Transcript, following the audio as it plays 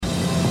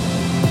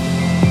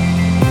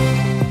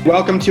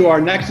Welcome to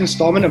our next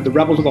installment of the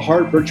Rebels of the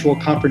Heart virtual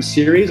conference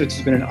series. It's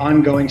been an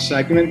ongoing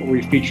segment where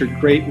we featured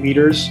great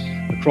leaders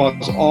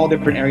across all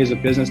different areas of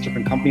business,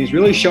 different companies,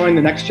 really showing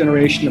the next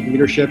generation of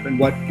leadership and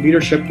what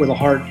leadership with a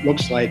heart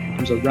looks like in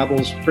terms of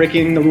rebels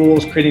breaking the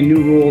rules, creating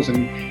new rules,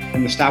 and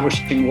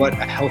establishing what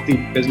a healthy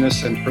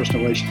business and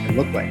personal relationship can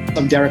look like.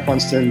 I'm Derek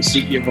Funston,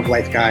 CEO of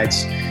Life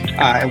Guides,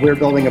 and we're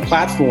building a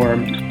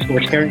platform where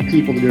we're pairing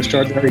people to do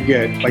extraordinary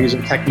good by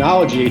using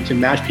technology to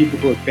match people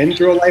who have been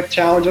through a life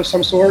challenge of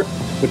some sort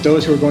with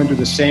those who are going through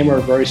the same or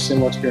a very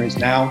similar experience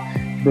now,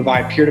 to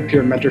provide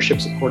peer-to-peer mentorship,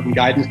 support, and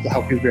guidance to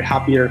help people be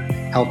happier,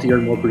 healthier,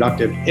 and more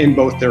productive in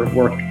both their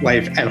work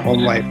life and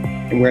home life,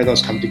 and where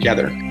those come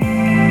together.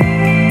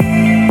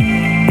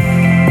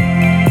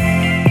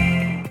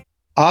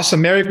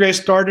 Awesome. Mary Grace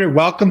Gardner,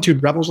 welcome to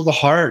Rebels of the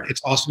Heart.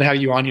 It's awesome to have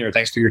you on here.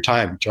 Thanks for your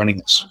time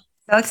joining us.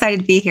 So excited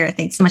to be here.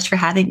 Thanks so much for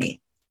having me.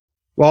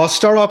 Well, I'll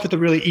start off with a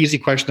really easy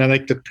question. I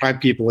like to prime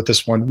people with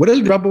this one. What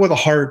does Rebel with a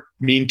Heart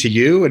mean to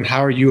you, and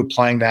how are you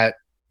applying that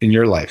in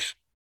your life?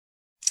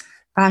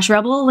 Gosh,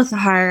 Rebel with a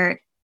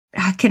Heart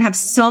can have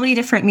so many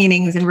different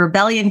meanings, and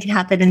rebellion can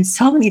happen in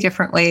so many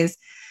different ways.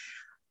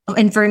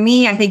 And for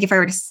me, I think if I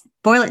were to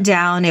boil it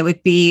down, it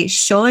would be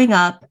showing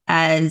up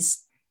as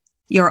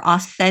your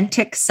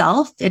authentic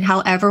self in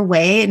however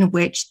way in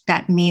which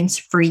that means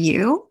for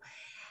you,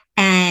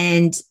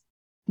 and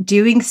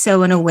doing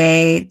so in a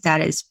way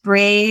that is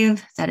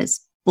brave, that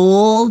is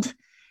bold,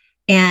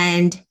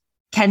 and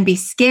can be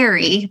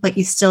scary, but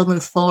you still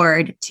move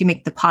forward to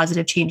make the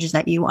positive changes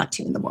that you want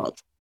to in the world.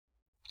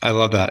 I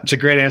love that. It's a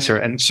great answer.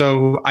 And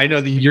so I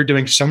know that you're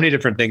doing so many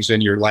different things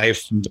in your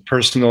life, from the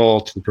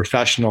personal to the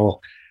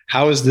professional.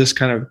 How is this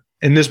kind of,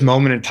 in this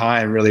moment in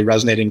time, really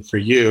resonating for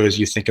you as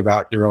you think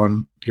about your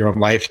own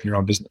life and your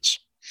own business?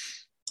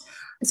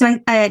 So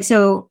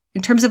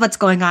in terms of what's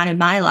going on in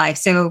my life,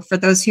 so for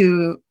those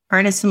who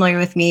aren't as familiar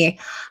with me,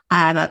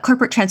 I'm a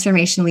corporate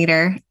transformation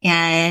leader,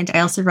 and I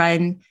also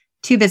run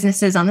 2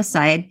 businesses on the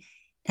side,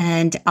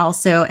 and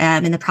also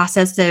am in the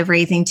process of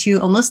raising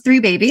 2, almost 3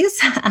 babies.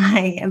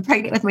 I am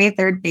pregnant with my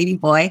 3rd baby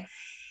boy.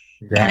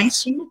 Congrats. And I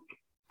think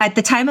at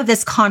the time of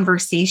this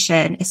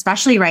conversation,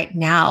 especially right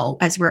now,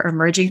 as we're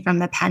emerging from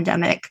the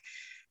pandemic,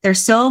 there's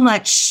so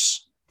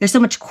much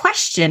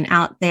question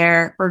out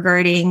there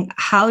regarding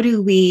how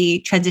do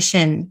we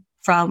transition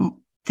from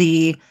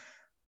the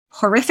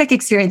horrific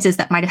experiences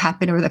that might have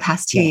happened over the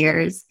past 2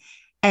 years,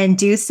 and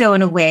do so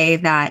in a way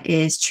that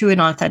is true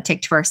and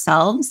authentic to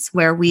ourselves,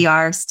 where we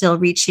are still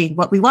reaching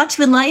what we want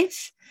to in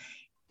life,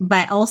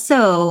 but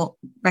also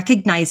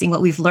recognizing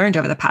what we've learned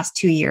over the past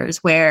 2 years,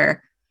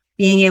 where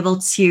being able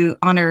to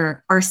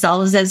honor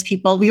ourselves as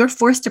people, we were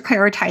forced to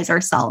prioritize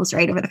ourselves,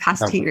 right, over the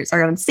past 2 years,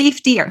 our own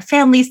safety, our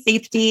family's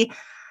safety.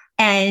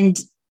 And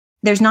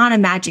there's not a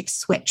magic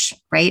switch,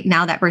 right?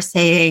 Now that we're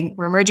saying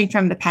we're emerging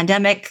from the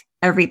pandemic,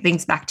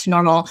 everything's back to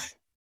normal.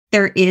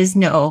 There is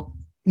no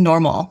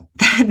normal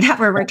that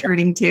we're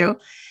returning to.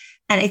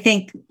 And I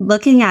think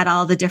looking at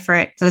all those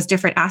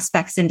different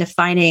aspects and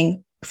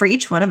defining for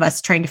each one of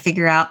us, trying to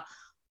figure out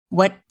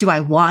what do I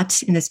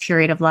want in this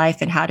period of life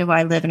and how do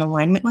I live in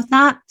alignment with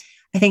that?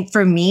 I think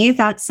for me,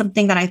 that's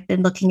something that I've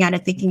been looking at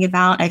and thinking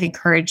about. I've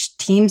encouraged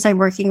teams I'm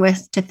working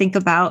with to think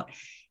about.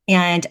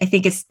 And I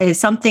think it's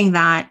something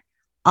that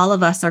all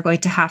of us are going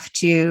to have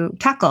to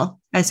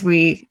tackle as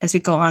we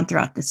go on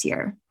throughout this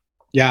year.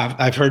 Yeah,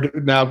 I've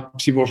heard now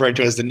people referring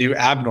to it as the new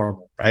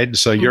abnormal, right?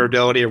 So your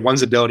ability, or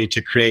one's ability,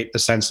 to create a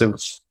sense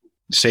of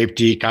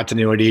safety,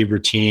 continuity,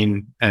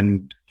 routine,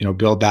 and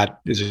build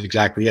that is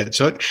exactly it.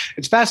 So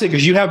it's fascinating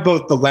because you have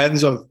both the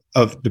lens of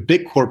the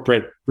big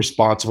corporate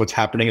response of what's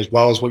happening, as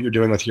well as what you're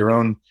doing with your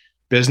own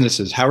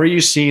businesses. How are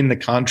you seeing the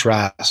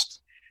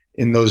contrast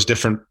in those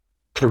different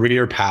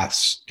career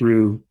paths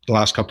through the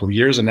last couple of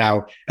years, and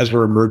now as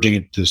we're emerging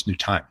into this new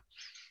time?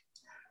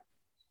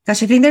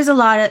 Gosh, I think there's a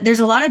lot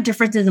of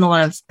differences and a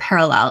lot of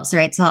parallels,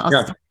 right? So I'll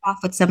start off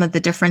with some of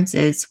the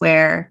differences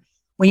where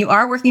when you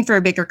are working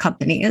for bigger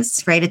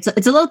companies, right, it's a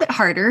little bit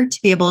harder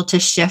to be able to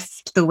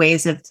shift the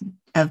ways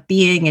of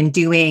being and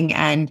doing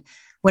and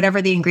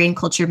whatever the ingrained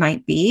culture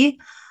might be.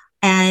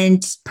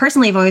 And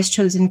personally, I've always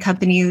chosen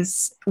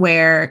companies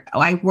where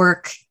I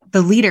work,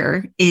 the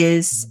leader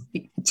is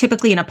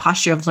typically in a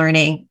posture of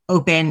learning,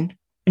 open,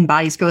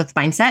 embodies growth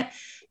mindset.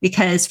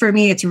 Because for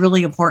me, it's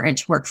really important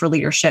to work for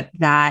leadership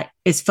that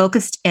is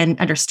focused and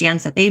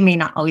understands that they may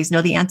not always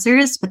know the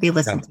answers, but they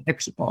listen to their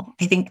people.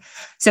 I think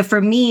so.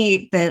 For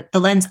me, the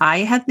lens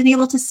I have been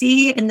able to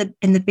see in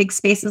the big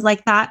spaces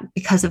like that,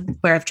 because of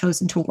where I've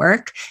chosen to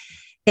work,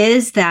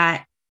 is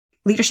that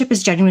leadership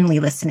is genuinely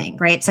listening,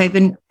 right? So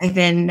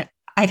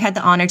I've had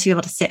the honor to be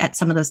able to sit at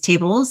some of those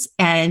tables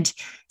and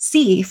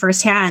see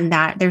firsthand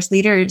that there's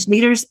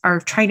leaders are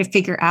trying to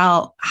figure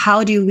out,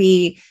 how do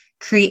we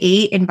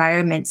create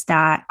environments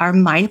that are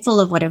mindful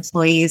of what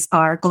employees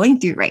are going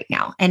through right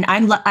now. And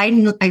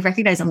I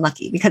recognize I'm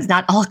lucky because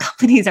not all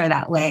companies are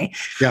that way.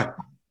 Yeah.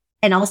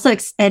 And also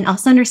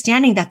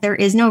understanding that there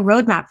is no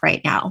roadmap right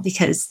now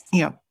because,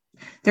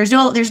 there's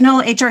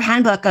no HR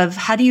handbook of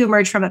how do you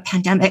emerge from a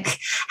pandemic?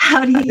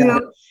 How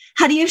do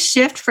how do you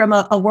shift from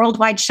a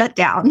worldwide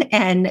shutdown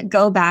and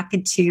go back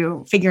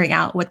into figuring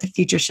out what the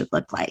future should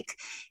look like?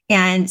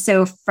 And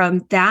so from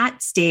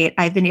that state,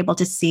 I've been able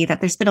to see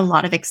that there's been a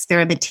lot of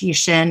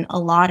experimentation, a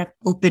lot of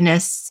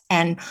openness,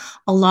 and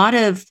a lot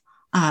of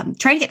trying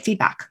to get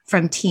feedback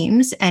from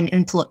teams and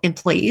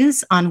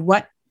employees on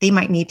what they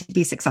might need to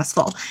be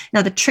successful.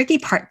 Now, the tricky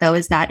part, though,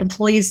 is that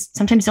employees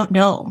sometimes don't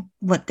know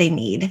what they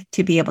need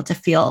to be able to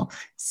feel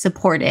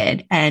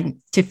supported and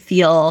to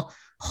feel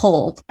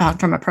whole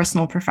from a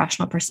personal and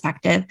professional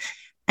perspective.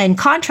 In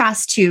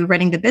contrast to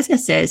running the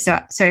businesses, so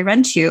I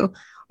run two.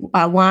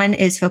 One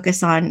is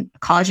focused on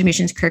college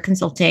admissions, career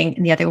consulting,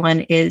 and the other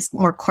one is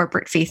more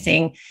corporate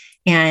facing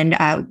and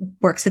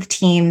works with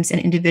teams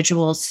and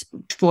individuals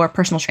for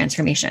personal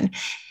transformation.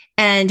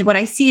 And what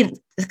I see in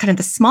kind of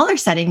the smaller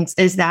settings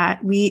is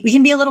that we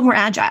can be a little more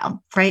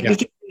agile, right? Yeah. We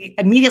can be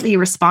immediately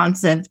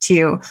responsive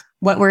to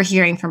what we're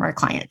hearing from our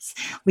clients.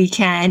 We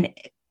can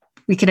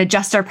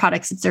adjust our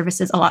products and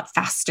services a lot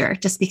faster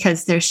just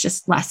because there's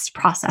just less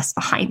process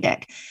behind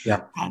it.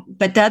 Yeah.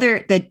 But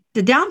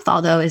the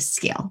downfall, though, is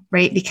scale,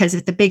 right? Because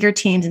with the bigger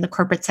teams in the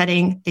corporate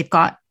setting, they've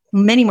got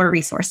many more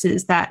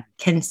resources that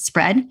can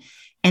spread,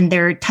 and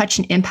their touch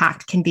and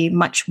impact can be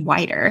much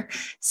wider.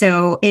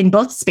 So in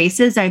both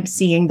spaces, I'm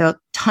seeing the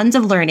tons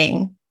of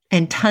learning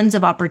and tons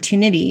of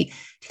opportunity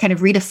to kind of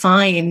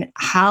redefine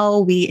how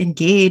we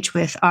engage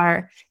with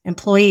our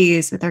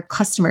employees, with our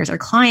customers, our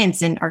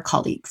clients, and our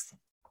colleagues.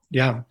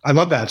 Yeah, I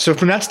love that. So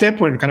from that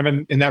standpoint, kind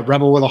of in that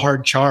rebel with a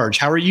hard charge,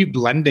 how are you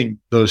blending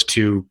those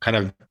two kind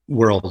of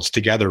worlds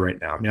together right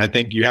now? I mean, I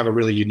think you have a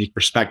really unique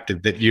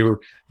perspective that you're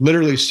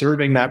literally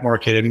serving that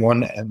market in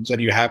one end,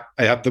 and you have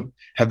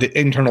the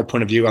internal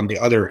point of view on the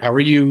other. How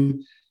are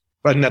you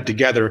putting that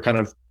together kind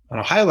of on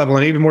a high level?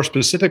 And even more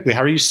specifically,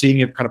 how are you seeing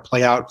it kind of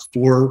play out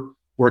for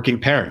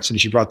working parents? And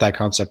she brought that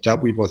concept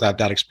up. We both had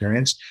that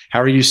experience.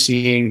 How are you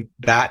seeing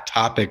that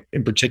topic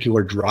in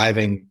particular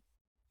driving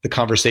the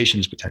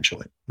conversations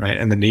potentially, right?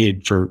 And the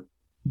need for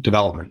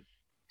development?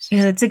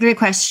 Yeah, that's a great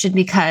question,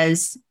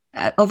 because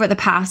over the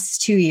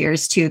past 2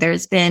 years too,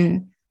 there's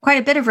been quite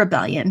a bit of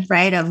rebellion,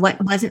 right? Of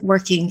what wasn't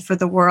working for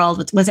the world,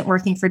 what wasn't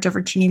working for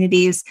different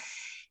communities.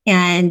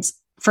 And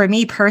for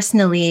me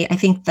personally, I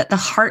think that the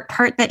heart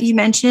part that you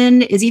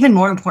mentioned is even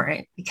more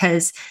important,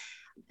 because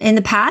in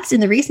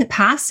the recent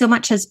past, so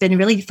much has been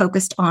really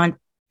focused on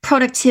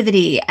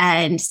productivity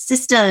and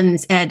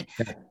systems and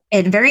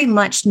very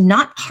much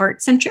not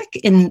heart-centric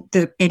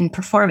in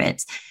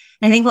performance.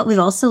 And I think what we've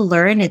also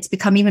learned, it's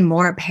become even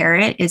more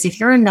apparent, is if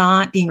you're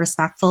not being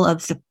respectful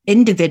of the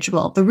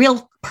individual, the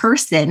real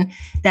person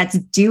that's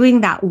doing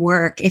that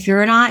work, if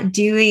you're not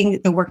doing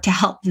the work to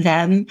help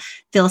them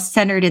feel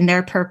centered in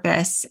their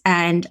purpose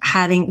and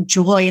having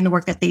joy in the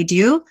work that they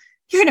do,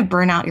 you're going to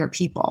burn out your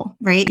people,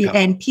 right? Yeah.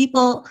 And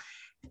people,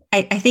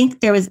 I think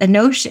there has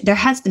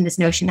been this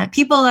notion that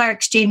people are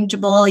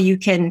exchangeable. You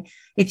can,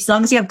 as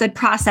long as you have good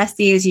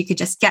processes, you could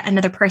just get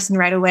another person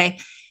right away.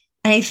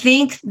 And I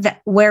think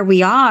that where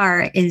we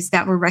are is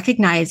that we're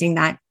recognizing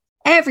that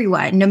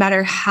everyone, no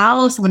matter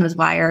how someone was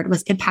wired,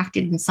 was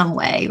impacted in some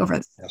way over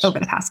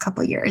the past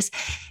couple of years.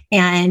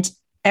 And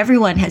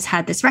everyone has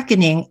had this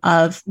reckoning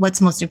of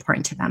what's most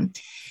important to them.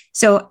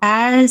 So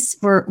as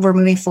we're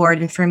moving forward,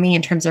 and for me,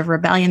 in terms of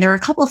rebellion, there are a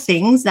couple of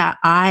things that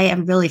I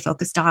am really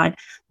focused on.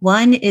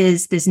 One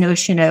is this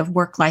notion of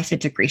work-life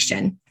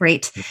integration,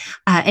 right?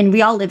 And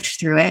we all lived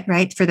through it,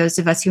 right? For those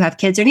of us who have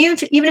kids, and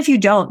even if you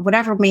don't,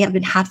 whatever may have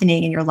been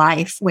happening in your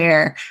life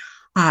where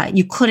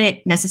you couldn't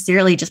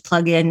necessarily just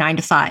plug in 9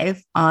 to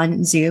 5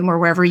 on Zoom or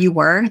wherever you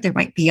were, there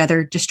might be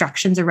other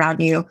distractions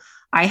around you.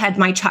 I had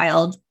my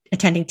child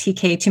attending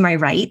TK to my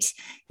right.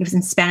 He was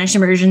in Spanish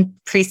immersion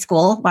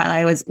preschool while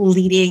I was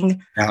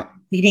leading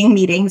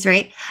meetings,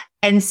 right?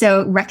 And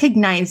so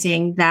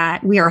recognizing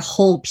that we are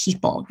whole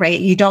people, right?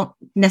 You don't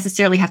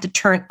necessarily have to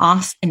turn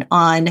off and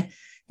on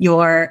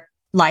your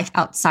life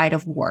outside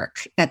of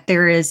work, that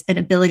there is an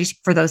ability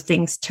for those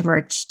things to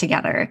merge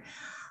together.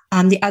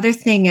 The other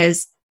thing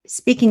is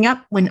speaking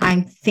up when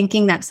I'm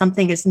thinking that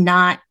something is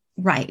not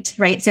right,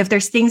 right? So if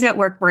there's things at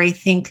work where I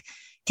think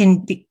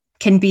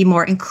can be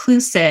more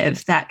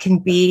inclusive, that can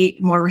be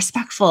more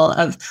respectful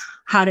of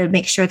how to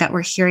make sure that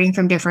we're hearing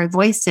from different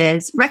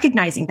voices,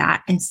 recognizing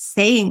that and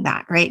saying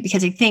that, right?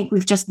 Because I think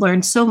we've just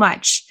learned so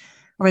much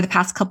over the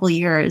past couple of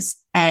years.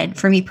 And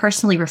for me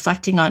personally,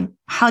 reflecting on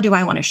how do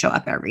I want to show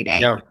up every day?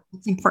 Yeah.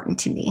 It's important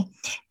to me,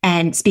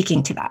 and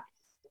speaking to that.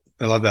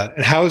 I love that.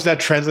 And how is that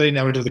translating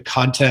now into the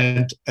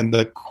content and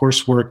the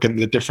coursework and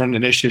the different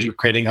initiatives you're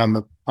creating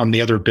on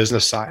the other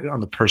business side, on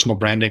the personal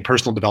branding,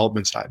 personal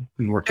development side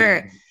and working?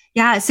 Sure.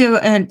 Yeah. So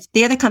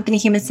the other company,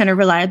 Human Centered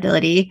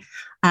Reliability,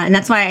 and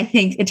that's why I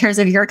think in terms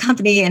of your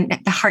company and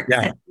the heart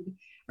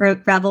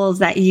rebels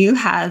that you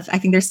have, I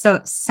think there's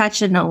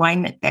such an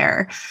alignment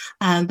there.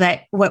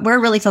 But what we're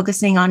really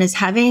focusing on is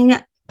having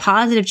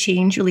positive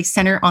change really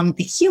center on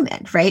the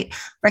human, right?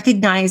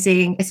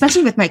 Recognizing,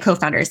 especially with my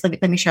co-founders,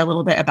 let me share a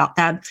little bit about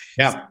them.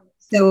 Yeah.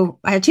 So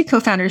I have two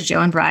co-founders,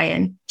 Joe and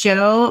Brian.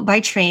 Joe, by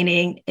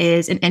training,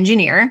 is an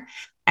engineer,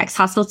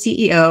 ex-hospital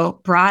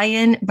CEO.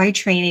 Brian, by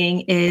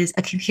training, is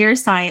a computer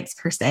science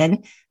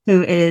person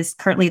who is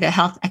currently the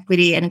health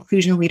equity and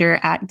inclusion leader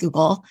at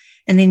Google.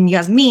 And then you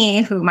have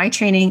me, who my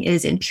training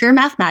is in pure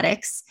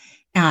mathematics,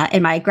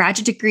 and my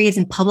graduate degree is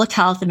in public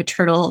health and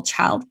maternal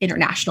child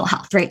international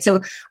health, right?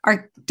 So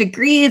our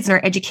degrees and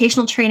our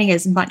educational training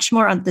is much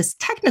more on this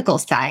technical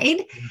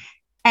side.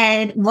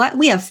 And what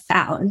we have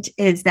found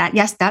is that,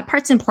 yes, that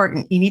part's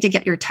important. You need to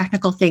get your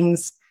technical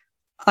things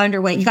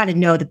underway. You got to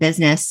know the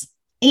business.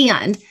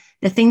 And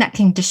the thing that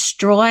can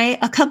destroy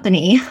a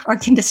company or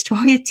can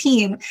destroy a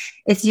team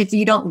is if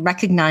you don't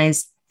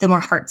recognize the more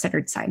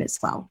heart-centered side as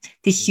well.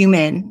 The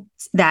humans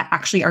that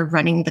actually are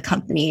running the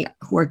company,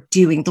 who are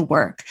doing the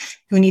work,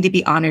 who need to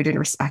be honored and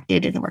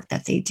respected in the work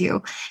that they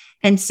do.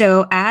 And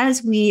so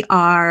as we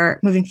are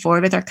moving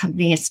forward with our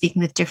company and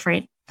speaking with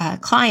different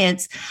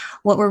clients,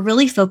 what we're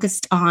really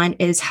focused on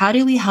is how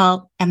do we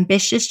help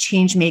ambitious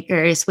change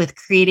makers with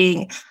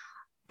creating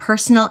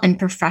personal and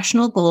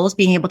professional goals,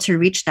 being able to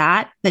reach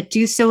that, but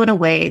do so in a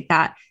way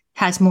that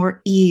has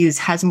more ease,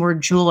 has more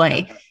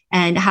joy.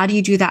 And how do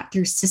you do that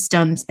through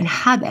systems and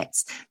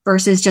habits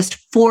versus just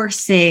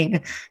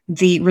forcing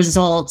the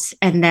results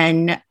and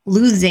then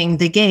losing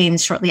the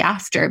gains shortly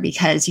after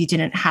because you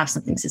didn't have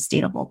something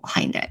sustainable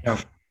behind it.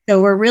 Yeah.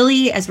 So we're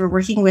really, as we're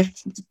working with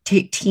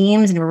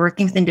teams and we're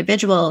working with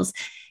individuals,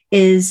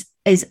 is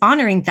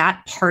honoring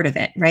that part of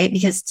it, right?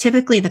 Because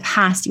typically in the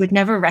past, you would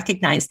never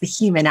recognize the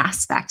human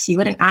aspect. You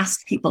wouldn't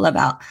ask people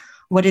about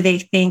what do they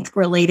think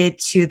related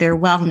to their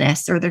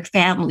wellness or their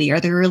family or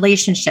their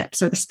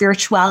relationships or the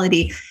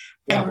spirituality.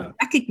 Yeah. And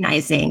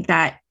recognizing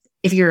that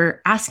if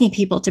you're asking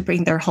people to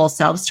bring their whole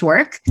selves to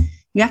work,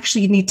 you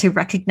actually need to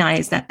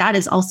recognize that that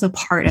is also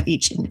part of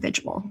each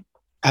individual.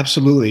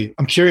 Absolutely.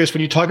 I'm curious,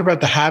 when you talk about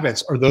the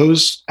habits, are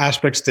those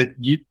aspects that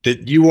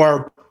you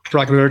are, for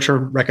lack of a better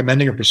term,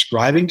 recommending or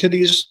prescribing to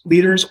these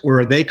leaders,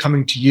 or are they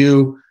coming to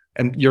you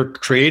and you're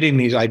creating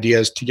these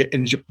ideas to get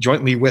in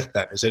jointly with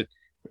them? Is it,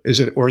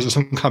 or is it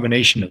some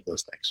combination of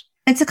those things?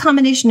 It's a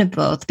combination of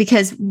both,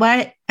 because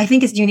what I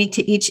think is unique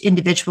to each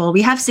individual,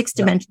 we have 6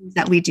 dimensions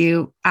that we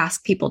do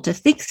ask people to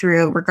think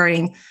through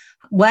regarding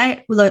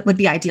what would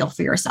be ideal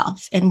for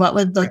yourself and what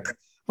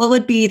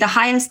would be the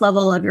highest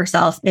level of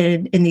yourself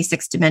in these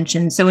 6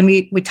 dimensions. So when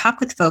we talk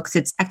with folks,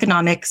 it's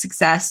economic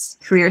success,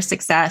 career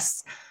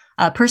success,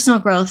 personal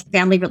growth,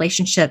 family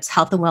relationships,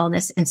 health and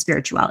wellness, and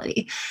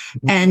spirituality.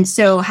 Mm-hmm. And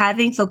so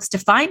having folks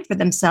define for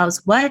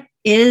themselves, what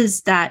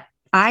is that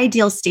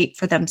ideal state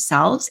for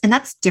themselves? And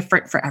that's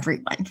different for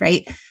everyone,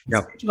 right?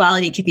 Yep.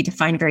 Spirituality could be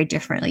defined very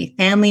differently.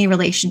 Family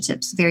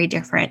relationships, very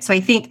different. So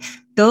I think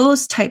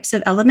those types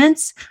of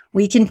elements,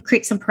 we can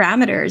create some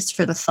parameters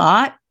for the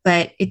thought,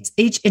 but it's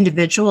each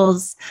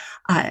individual's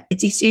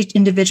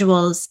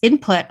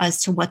input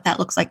as to what that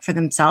looks like for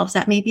themselves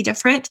that may be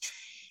different.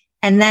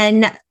 And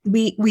then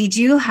we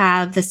do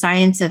have the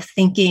science of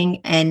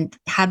thinking and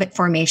habit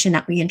formation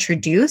that we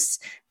introduce,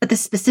 but the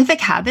specific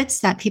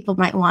habits that people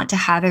might want to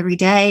have every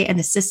day and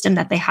the system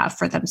that they have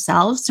for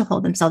themselves to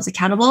hold themselves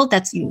accountable,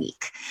 that's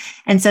unique.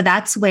 And so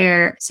that's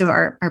where,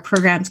 our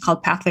program is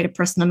called Pathway to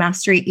Personal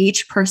Mastery.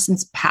 Each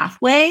person's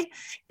pathway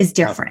is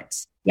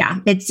different. Yeah,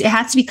 it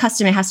has to be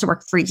custom. It has to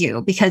work for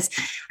you, because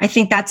I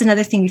think that's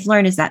another thing we've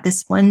learned is that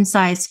this one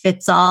size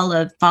fits all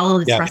of follow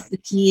this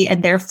recipe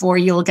and therefore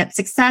you'll get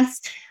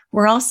success.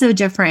 We're also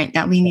different,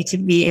 that we need to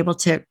be able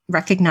to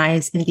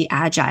recognize and be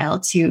agile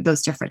to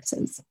those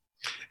differences.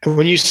 And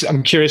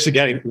I'm curious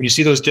again, when you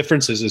see those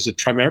differences, is it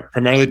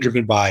primarily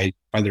driven by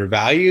their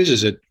values?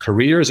 Is it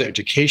career? Is it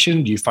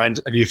education?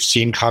 Have you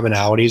seen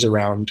commonalities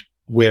around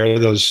where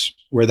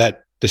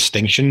that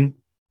distinction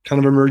kind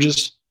of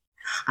emerges?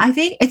 I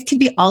think it could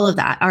be all of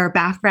that. Our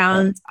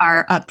backgrounds,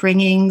 our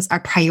upbringings,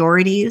 our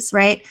priorities,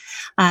 right?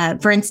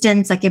 For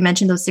instance, like I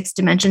mentioned, those 6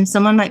 dimensions,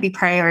 someone might be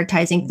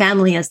prioritizing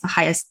family as the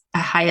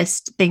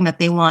highest thing that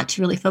they want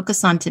to really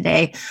focus on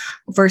today,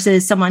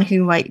 versus someone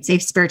who might say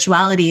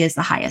spirituality is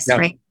the highest,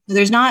 right? So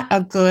there's not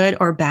a good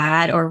or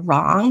bad or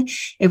wrong.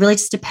 It really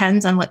just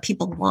depends on what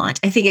people want.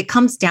 I think it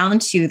comes down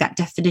to that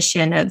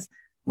definition of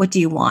what do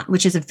you want,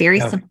 which is a very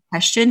simple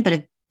question, but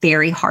a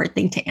very hard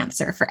thing to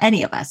answer for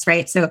any of us,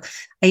 right? So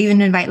I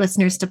even invite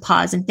listeners to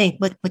pause and think,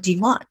 what do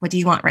you want? What do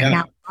you want right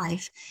now in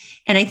life?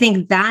 And I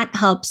think that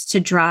helps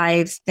to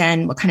drive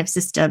then what kind of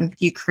system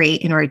you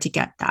create in order to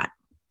get that.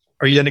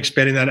 Are you then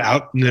expanding that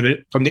out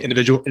from the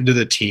individual into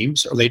the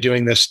teams? Are they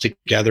doing this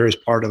together as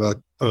part of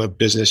a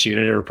business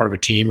unit or part of a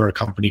team or a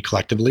company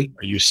collectively?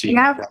 Are you seeing?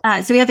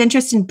 So we have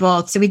interest in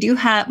both. So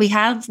we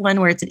have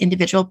one where it's an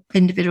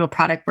individual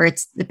product where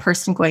it's the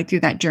person going through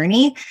that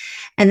journey.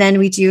 And then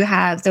we do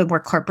have the more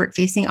corporate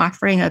facing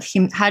offering of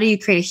how do you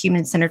create a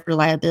human-centered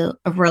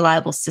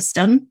reliable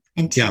system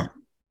and team?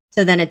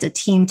 So then it's a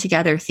team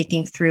together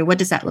thinking through what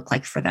does that look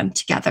like for them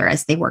together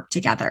as they work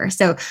together.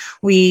 So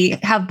we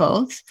have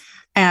both.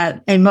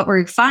 And what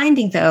we're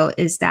finding, though,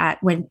 is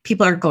that when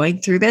people are going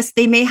through this,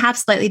 they may have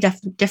slightly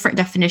different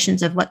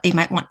definitions of what they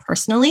might want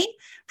personally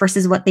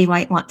versus what they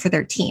might want for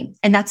their team.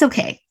 And that's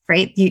okay,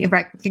 right? You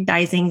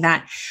recognizing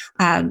that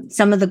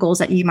some of the goals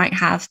that you might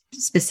have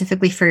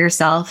specifically for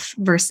yourself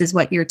versus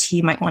what your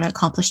team might want to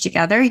accomplish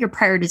together, your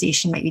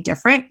prioritization might be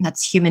different.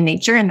 That's human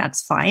nature, and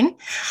that's fine.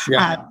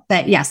 Yeah.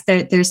 But yes,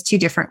 there's two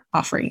different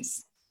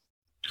offerings.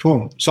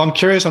 Cool. So I'm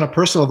curious on a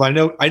personal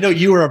level. I know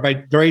you are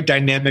a very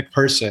dynamic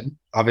person.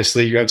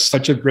 Obviously, you have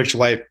such a rich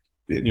life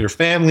in your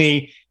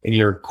family, in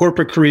your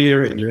corporate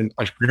career, in your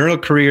entrepreneurial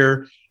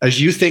career.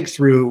 As you think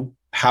through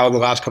how the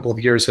last couple of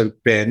years have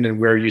been and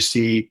where you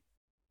see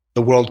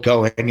the world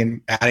going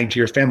and adding to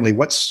your family,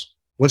 what's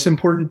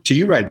important to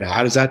you right now?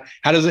 How does the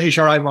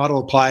HRI model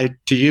apply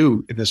to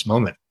you in this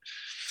moment?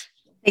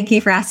 Thank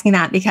you for asking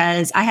that,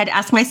 because I had to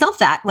ask myself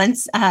that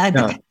once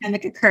the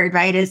pandemic occurred,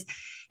 right?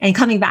 And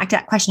coming back to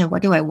that question of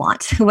what do I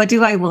want? What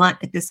do I want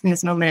at this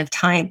moment of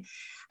time?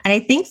 And I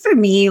think for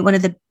me, one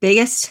of the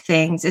biggest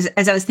things is,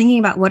 as I was thinking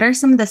about what are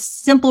some of the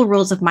simple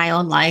rules of my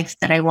own life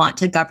that I want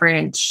to govern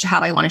and how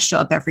I want to show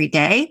up every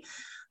day,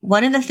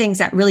 one of the things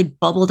that really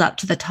bubbled up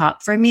to the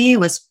top for me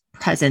was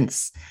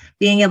presence,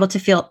 being able to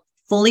feel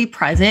fully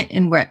present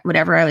in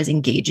whatever I was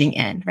engaging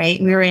in,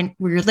 right? We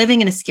were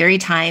living in a scary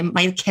time.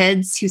 My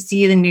kids who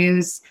see the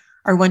news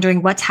are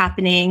wondering what's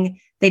happening.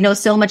 They know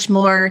so much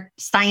more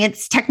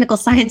technical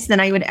science than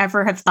I would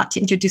ever have thought to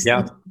introduce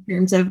them in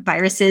terms of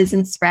viruses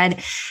and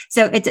spread.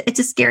 So it's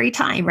a scary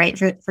time, right,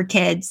 for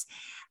kids.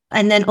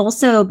 And then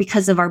also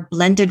because of our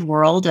blended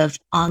world of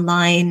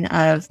online,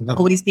 of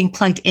always being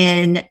plugged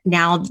in,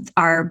 now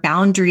our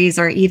boundaries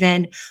are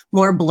even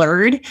more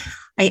blurred.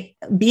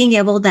 Being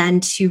able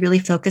then to really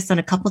focus on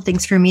a couple of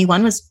things for me.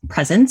 One was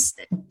presence,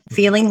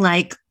 feeling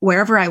like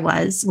wherever I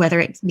was, whether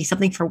it be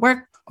something for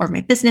work or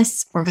my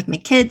business or with my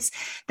kids,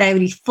 that I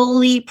would be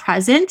fully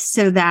present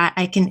so that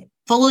I can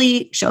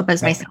fully show up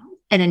as myself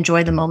and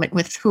enjoy the moment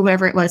with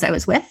whoever it was I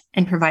was with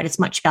and provide as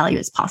much value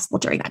as possible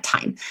during that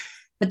time.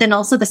 But then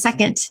also the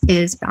second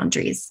is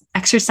boundaries,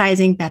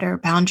 exercising better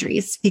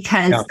boundaries,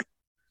 because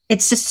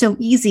it's just so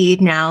easy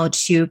now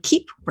to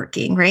keep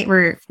working, right?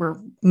 We're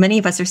many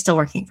of us are still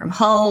working from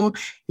home.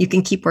 You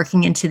can keep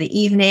working into the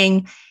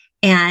evening,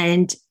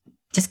 and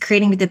just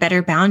creating the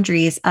better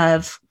boundaries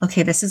of,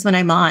 okay, this is when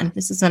I'm on,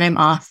 this is when I'm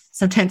off.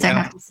 Sometimes I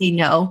have to say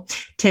no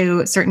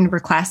to certain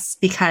requests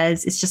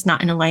because it's just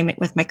not in alignment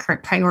with my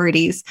current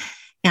priorities,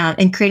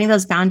 and creating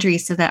those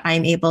boundaries so that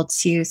I'm able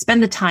to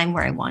spend the time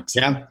where I want to.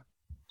 Yeah.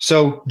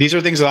 So these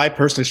are things that I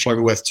personally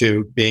struggle with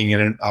too, being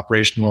in an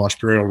operational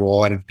entrepreneurial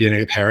role and being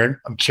a parent.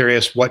 I'm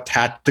curious, what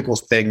tactical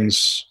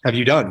things have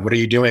you done? What are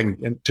you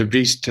doing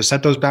to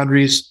set those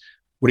boundaries?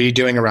 What are you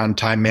doing around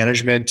time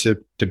management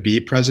to be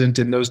present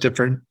in those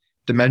different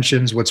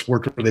dimensions? What's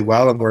worked really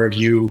well, and where have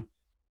you,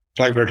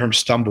 for lack of a better term,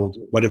 stumbled?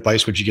 What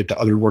advice would you give to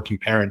other working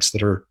parents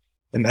that are,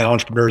 and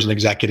entrepreneurs and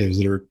executives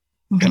that are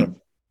kind of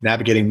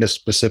navigating this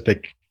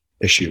specific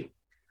issue?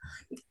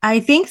 I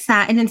think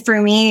that, and then for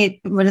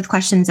me, one of the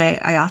questions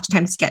I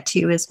oftentimes get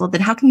to is, well,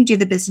 then how can you do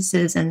the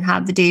businesses and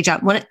have the day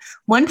job?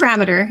 One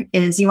parameter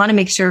is you want to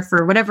make sure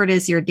for whatever it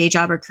is your day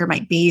job or career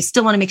might be, you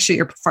still want to make sure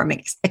you're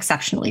performing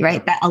exceptionally,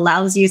 right? That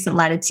allows you some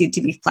latitude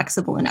to be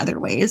flexible in other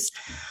ways.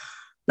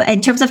 But in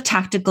terms of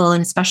tactical,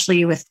 and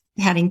especially with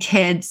having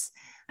kids,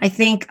 I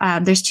think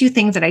there's two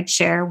things that I'd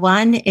share.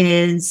 One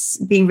is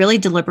being really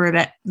deliberate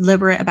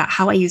about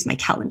how I use my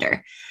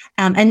calendar.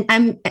 And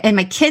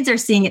my kids are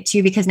seeing it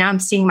too, because now I'm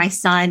seeing my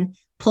son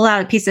pull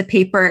out a piece of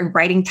paper and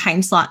writing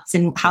time slots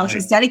and how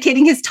he's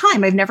dedicating his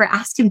time. I've never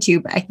asked him to,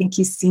 but I think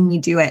he's seen me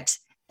do it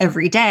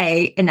every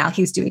day. And now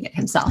he's doing it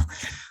himself,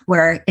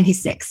 and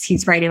he's 6,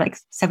 he's writing like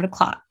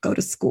 7:00, go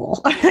to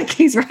school. Like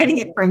he's writing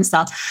it for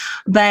himself,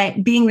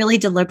 but being really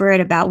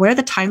deliberate about what are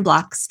the time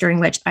blocks during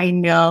which I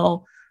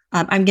know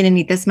I'm going to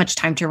need this much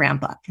time to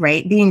ramp up,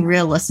 right? Being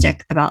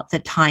realistic about the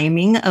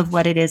timing of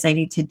what it is I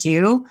need to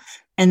do.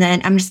 And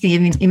then I'm just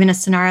giving even a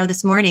scenario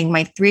this morning.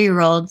 My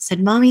 3-year-old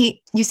said,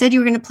 "Mommy, you said you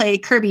were going to play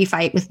Kirby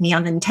Fight with me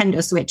on the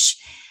Nintendo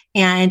Switch,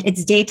 and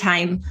it's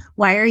daytime.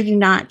 Why are you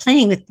not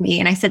playing with me?"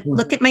 And I said,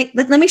 "Look at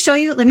let me show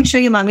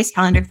you Mommy's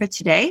calendar for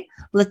today.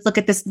 Let's look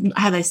at this.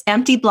 I have this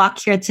empty block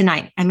here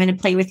tonight. I'm going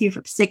to play with you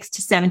from 6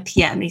 to 7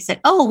 p.m. And he said,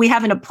 "Oh, we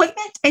have an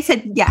appointment?" I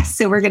said, "Yes.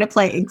 So we're going to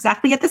play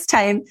exactly at this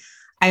time.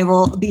 I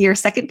will be your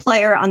second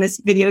player on this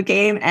video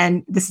game,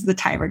 and this is the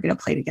time we're going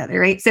to play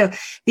together," right? So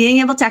being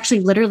able to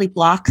actually literally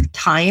block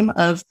time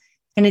of,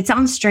 and it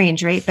sounds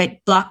strange, right? But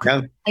block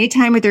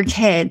playtime with your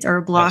kids or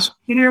block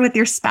dinner with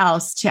your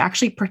spouse to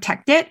actually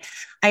protect it.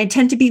 I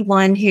tend to be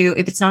one who,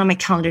 if it's not on my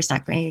calendar, it's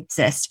not going to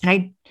exist.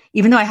 And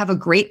even though I have a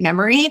great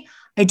memory,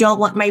 I don't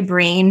want my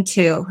brain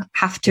to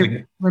have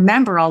to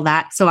remember all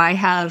that. So I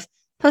have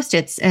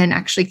Post-its and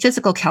actually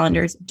physical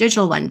calendars,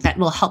 digital ones that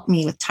will help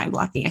me with time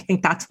blocking. I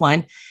think that's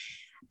one.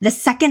 The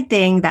second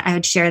thing that I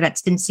would share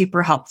that's been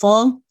super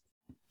helpful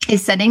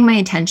is setting my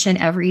intention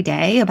every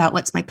day about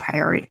what's my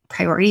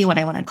priority, what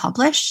I want to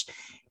accomplish.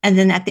 And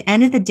then at the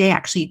end of the day,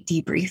 actually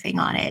debriefing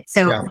on it.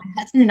 So my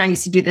husband and I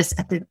used to do this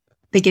at the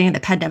beginning of the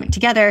pandemic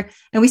together.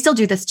 And we still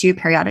do this too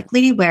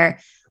periodically, where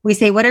we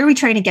say, what are we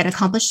trying to get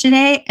accomplished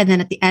today? And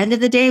then at the end of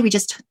the day, we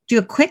just do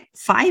a quick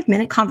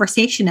 5-minute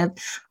conversation of,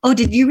 oh,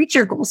 did you reach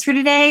your goals for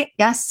today?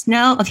 Yes,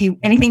 no. Okay.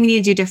 Anything we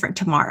need to do different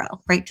tomorrow,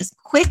 right? Just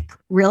quick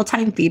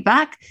real-time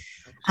feedback.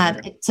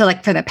 So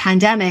like for the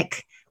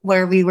pandemic,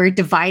 where we were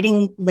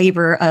dividing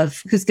labor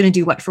of who's going to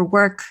do what for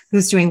work,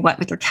 who's doing what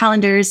with their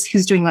calendars,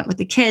 who's doing what with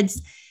the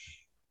kids.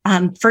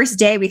 First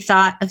day, we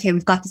thought, okay,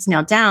 we've got this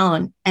nailed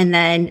down. And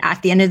then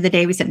at the end of the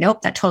day, we said,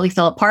 nope, that totally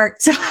fell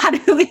apart. So how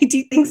do we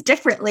do things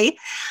differently?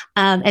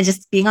 And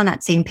just being on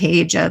that same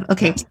page of,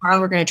 okay, tomorrow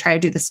we're going to try to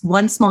do this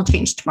one small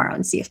change tomorrow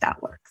and see if that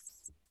works.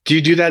 Do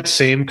you do that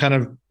same kind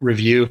of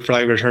review, for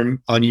lack of a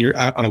term, on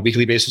a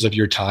weekly basis of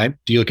your time?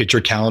 Do you look at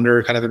your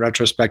calendar kind of in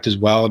retrospect as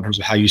well, in terms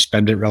of how you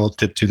spend it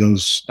relative to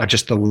those, not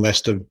just the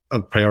list of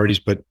priorities,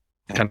 but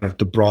kind of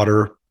the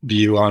broader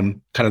view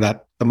on kind of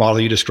the model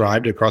you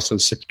described across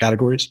those 6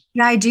 categories?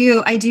 Yeah, I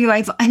do.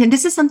 And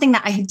this is something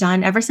that I had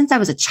done ever since I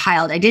was a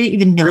child. I didn't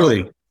even know.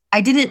 Really?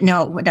 I didn't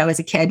know when I was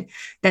a kid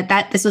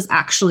that this was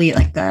actually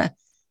like a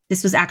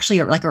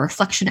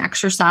reflection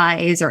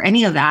exercise or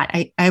any of that.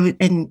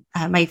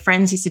 My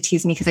friends used to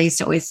tease me because I used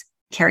to always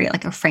carry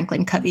like a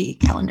Franklin Covey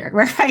calendar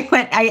where I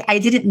went. I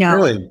didn't know.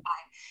 Really?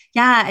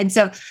 Yeah. And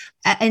so,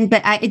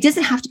 it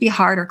doesn't have to be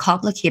hard or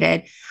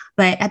complicated.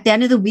 But at the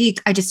end of the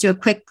week, I just do a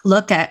quick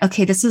look at,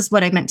 okay, this is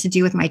what I meant to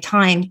do with my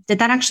time. Did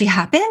that actually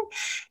happen?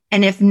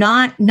 And if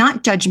not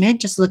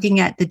judgment, just looking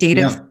at the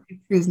data of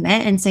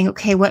improvement and saying,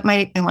 okay, what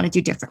might I want to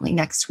do differently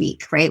next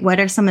week, right? What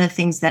are some of the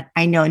things that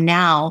I know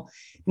now?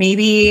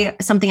 Maybe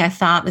something I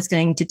thought was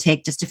going to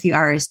take just a few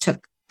hours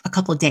took a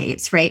couple of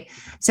days, right?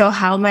 So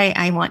how might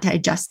I want to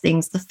adjust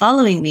things the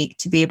following week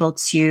to be able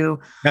to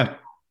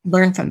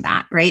learn from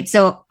that, right?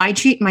 So I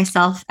treat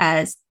myself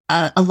as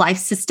a live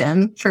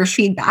system for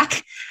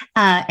feedback.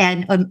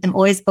 And I'm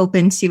always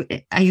open to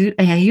it. I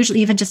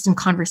usually, even just in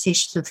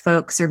conversations with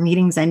folks or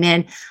meetings I'm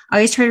in, I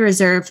always try to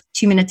reserve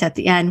 2 minutes at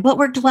the end. What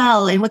worked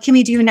well? And what can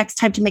we do next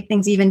time to make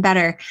things even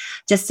better?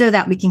 Just so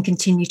that we can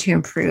continue to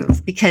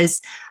improve.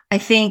 Because I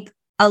think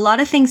a lot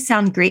of things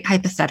sound great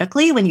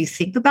hypothetically when you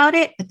think about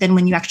it, but then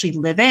when you actually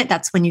live it,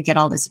 that's when you get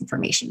all this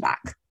information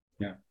back.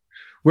 Yeah.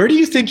 Where do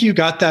you think you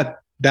got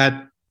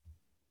that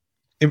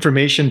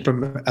information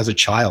from as a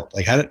child?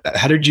 Like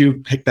how did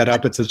you pick that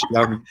up at such a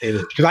young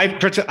age?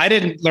 Because I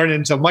didn't learn it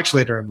until much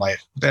later in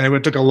life, and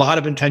it took a lot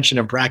of intention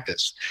and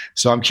practice.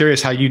 So I'm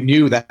curious how you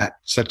knew that at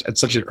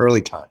such an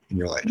early time in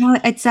your life. No,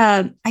 it's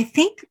I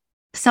think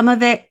some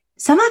of it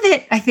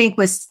I think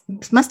must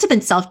have been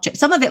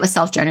some of it was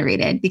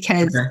self-generated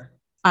because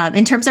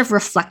in terms of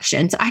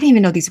reflection. So I didn't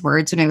even know these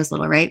words when I was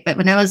little, right? But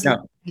when I was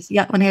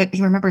when I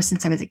remember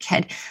since I was a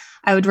kid,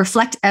 I would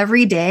reflect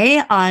every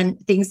day on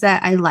things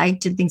that I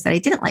liked and things that I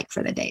didn't like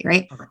for the day,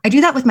 right? Okay. I do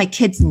that with my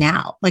kids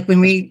now. Like when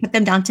we put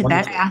them down to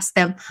bed, I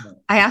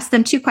ask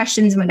them 2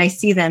 questions when I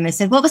see them. I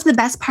said, what was the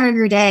best part of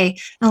your day?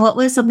 And what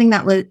was something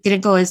that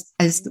didn't go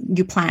as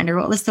you planned, or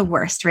what was the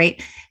worst,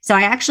 right? So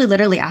I actually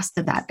literally ask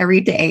them that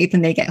every day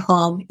when they get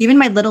home, even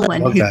my little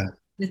one who's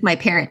with my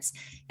parents.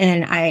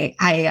 And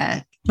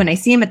I when I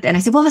see them at the end, I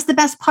say, what was the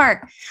best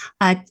part?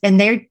 And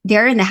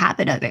they're in the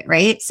habit of it,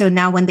 right? So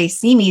now when they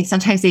see me,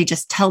 sometimes they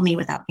just tell me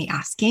without me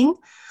asking.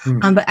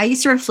 But I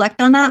used to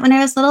reflect on that when I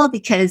was little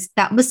because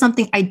that was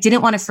something I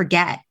didn't want to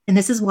forget. And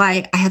this is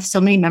why I have so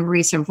many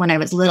memories from when I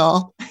was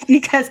little,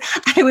 because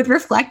I would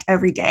reflect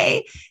every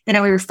day. Then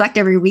I would reflect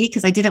every week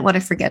because I didn't want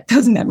to forget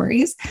those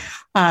memories.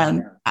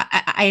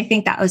 I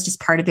think that was just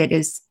part of it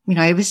is,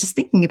 I was just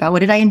thinking about what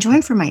did I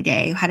enjoy for my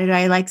day? How did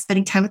I like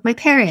spending time with my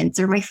parents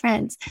or my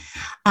friends?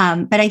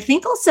 But I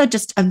think also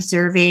just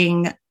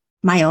observing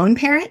my own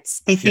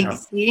parents, I think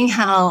seeing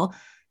how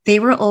they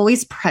were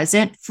always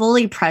present,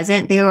 fully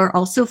present. They were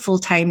also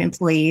full-time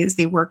employees.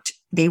 They worked,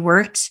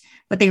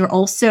 but they were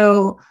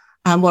also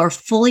were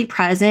fully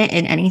present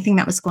in anything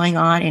that was going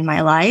on in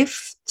my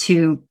life,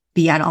 to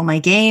be at all my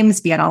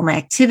games, be at all my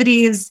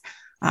activities,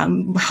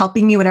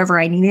 helping me whatever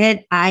I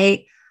needed.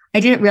 I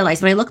didn't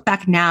realize when I look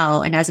back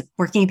now, and as a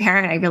working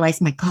parent, I realized,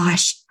 my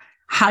gosh,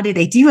 how did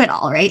they do it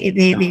all? Right?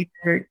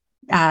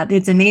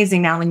 It's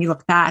amazing now when you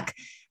look back.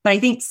 But I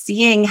think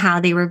seeing how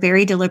they were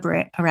very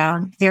deliberate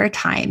around their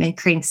time and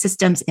creating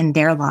systems in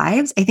their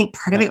lives, I think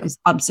part of it was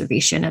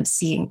observation of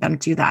seeing them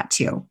do that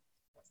too.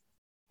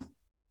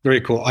 Very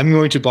cool. I'm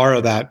going to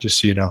borrow that, just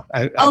so you know.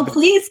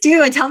 Please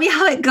do. And tell me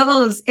how it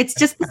goes. It's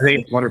just the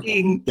sweetest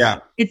thing.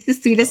 Yeah. It's the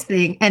sweetest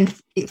thing. And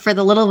for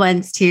the little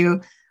ones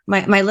too,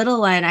 my little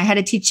one, I had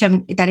to teach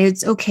him that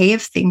it's okay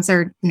if things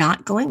are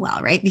not going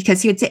well, right?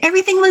 Because he would say,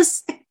 everything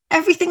was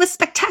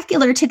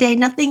spectacular today.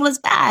 Nothing was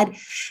bad.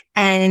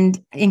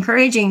 And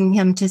encouraging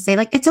him to say,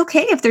 like, it's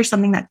okay if there's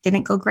something that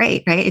didn't go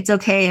great, right? It's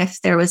okay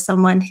if there was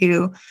someone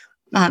who,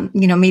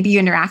 maybe you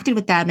interacted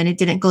with them and it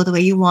didn't go the way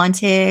you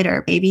wanted,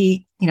 or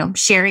maybe,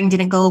 sharing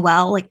didn't go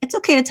well. Like, it's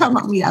okay to tell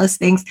mommy those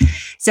things.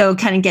 So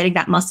kind of getting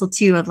that muscle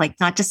too of like,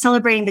 not just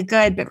celebrating the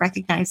good, but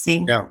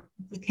recognizing,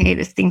 okay,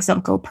 if things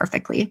don't go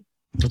perfectly.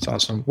 That's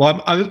awesome.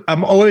 Well,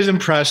 I'm always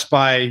impressed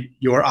by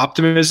your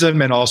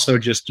optimism and also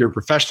just your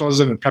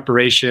professionalism and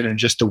preparation and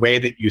just the way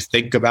that you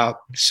think about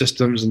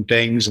systems and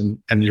things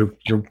and your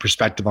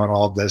perspective on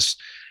all of this.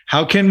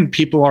 How can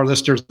people, our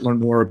listeners, learn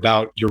more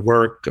about your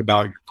work,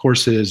 about your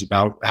courses,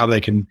 about how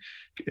they can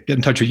get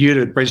in touch with you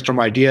to brainstorm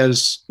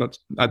ideas?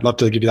 I'd love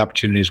to give you the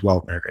opportunity as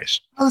well, Mary Grace.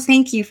 Oh,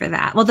 thank you for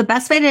that. Well, the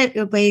best way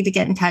to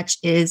get in touch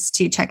is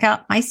to check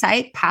out my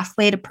site,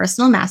 Pathway to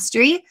Personal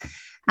Mastery.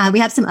 We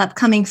have some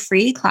upcoming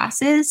free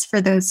classes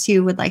for those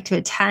who would like to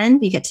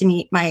attend. You get to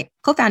meet my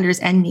co-founders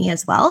and me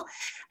as well.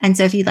 And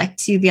so if you'd like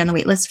to be on the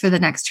wait list for the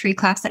next free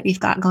class that we've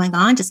got going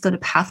on, just go to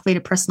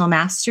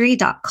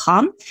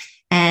pathwaytopersonalmastery.com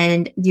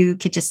and you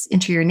could just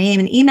enter your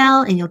name and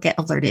email and you'll get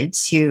alerted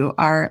to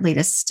our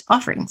latest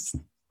offerings.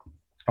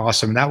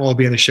 Awesome. That will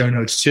be in the show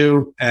notes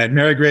too. And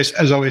Mary Grace,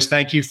 as always,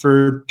 thank you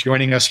for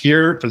joining us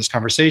here for this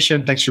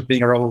conversation. Thanks for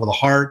being a Rebel with a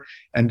Heart,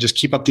 and just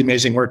keep up the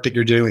amazing work that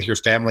you're doing with your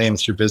family and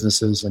with your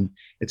businesses. And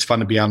it's fun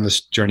to be on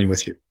this journey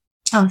with you.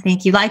 Oh,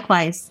 thank you.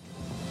 Likewise.